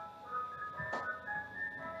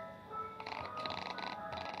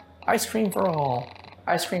 Ice cream for all.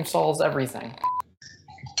 Ice cream solves everything.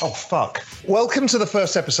 Oh, fuck. Welcome to the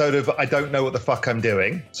first episode of I Don't Know What the Fuck I'm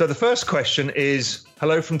Doing. So the first question is,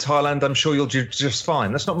 hello from Thailand, I'm sure you'll do just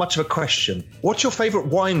fine. That's not much of a question. What's your favourite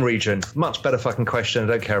wine region? Much better fucking question. I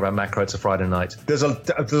don't care about macro, it's a Friday night. There's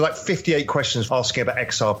like 58 questions asking about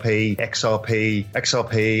XRP.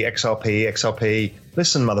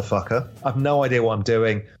 Listen, motherfucker, I've no idea what I'm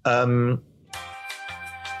doing.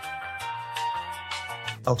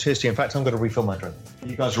 I'll cheers to you. In fact, I'm going to refill my drink.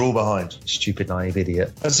 You guys are all behind. Stupid, naive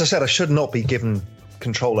idiot. As I said, I should not be given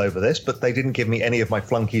control over this, but they didn't give me any of my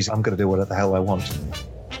flunkies. I'm going to do whatever the hell I want.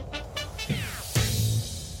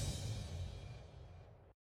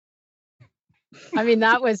 I mean,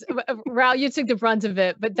 that was, Raul, you took the brunt of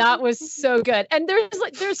it, but that was so good. And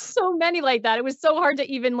there's so many like that. It was so hard to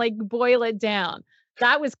even like boil it down.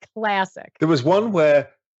 That was classic. There was one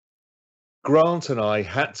where Grant and I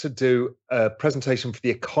had to do a presentation for The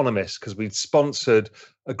Economist because we'd sponsored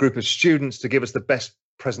a group of students to give us the best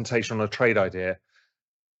presentation on a trade idea.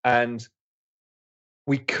 And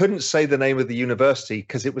we couldn't say the name of the university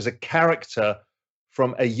because it was a character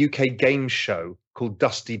from a UK game show called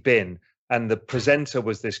Dusty Bin. And the presenter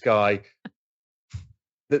was this guy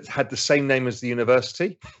that had the same name as the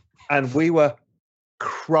university. And we were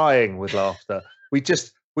crying with laughter. We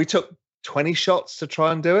took 20 shots to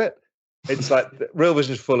try and do it. It's like Real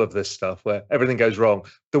Vision is full of this stuff where everything goes wrong.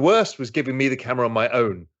 The worst was giving me the camera on my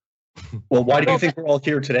own. Well, why do you think we're all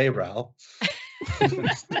here today, Raul?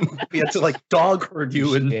 We had to like dog herd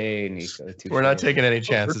you, and we're not taking any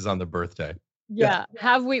chances on the birthday. Yeah.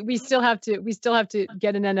 We still have to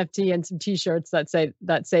get an NFT and some T-shirts that say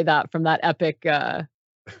that from that epic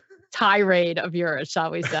tirade of yours,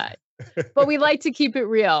 shall we say? But we like to keep it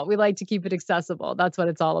real. We like to keep it accessible. That's what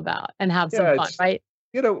it's all about, and have some fun, right?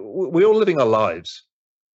 You know, we're all living our lives.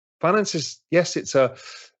 Finance is, yes, it's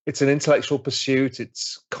an intellectual pursuit.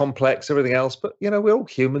 It's complex, everything else. But, you know, we're all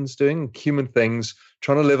humans doing human things,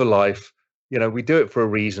 trying to live a life. You know, we do it for a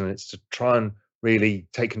reason. It's to try and really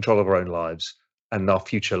take control of our own lives and our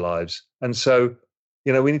future lives. And so,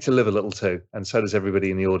 you know, we need to live a little too. And so does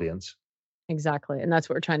everybody in the audience. Exactly. And that's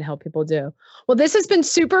what we're trying to help people do. Well, this has been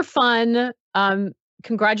super fun.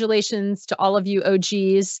 Congratulations to all of you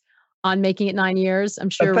OGs on making it 9 years. I'm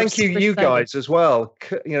sure. And thank you guys as well.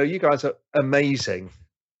 You know, you guys are amazing.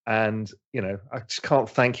 And, you know, I just can't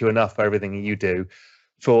thank you enough for everything you do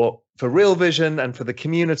for Real Vision and for the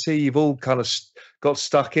community. You've all kind of got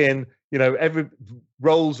stuck in, you know, every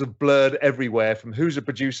roles have blurred everywhere, from who's a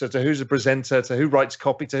producer to who's a presenter to who writes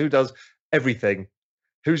copy to who does everything,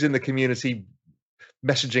 who's in the community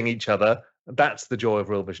messaging each other. That's the joy of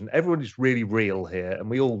Real Vision. Everyone is really real here and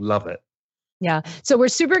we all love it. Yeah. So we're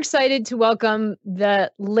super excited to welcome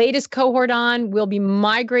the latest cohort on. We'll be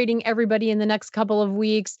migrating everybody in the next couple of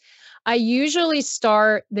weeks. I usually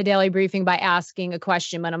start the daily briefing by asking a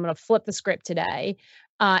question, but I'm going to flip the script today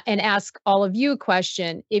and ask all of you a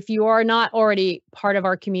question. If you are not already part of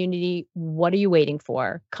our community, what are you waiting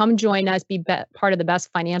for? Come join us, be part of the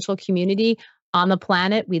best financial community on the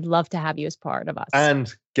planet. We'd love to have you as part of us.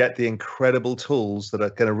 And get the incredible tools that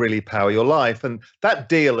are going to really power your life. And that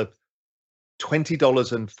deal of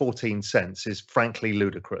 $20.14 is frankly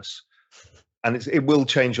ludicrous, and it will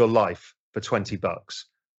change your life for $20.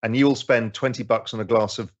 And you will spend $20 on a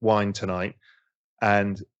glass of wine tonight,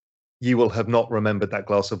 and you will have not remembered that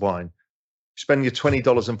glass of wine. Spend your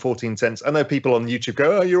 $20.14. I know people on YouTube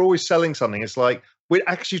go, "Oh, you're always selling something." It's like, we're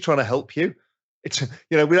actually trying to help you. It's,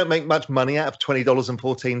 you know, we don't make much money out of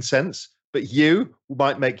 $20.14, but you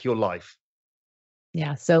might make your life.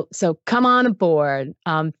 Yeah. So come on aboard.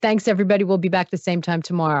 Thanks, everybody. We'll be back the same time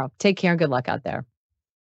tomorrow. Take care and good luck out there.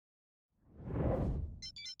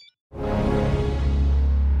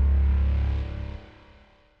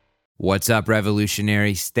 What's up,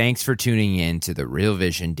 revolutionaries? Thanks for tuning in to the Real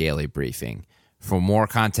Vision Daily Briefing. For more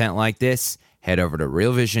content like this, head over to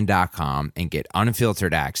realvision.com and get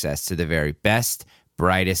unfiltered access to the very best,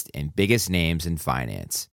 brightest, and biggest names in finance.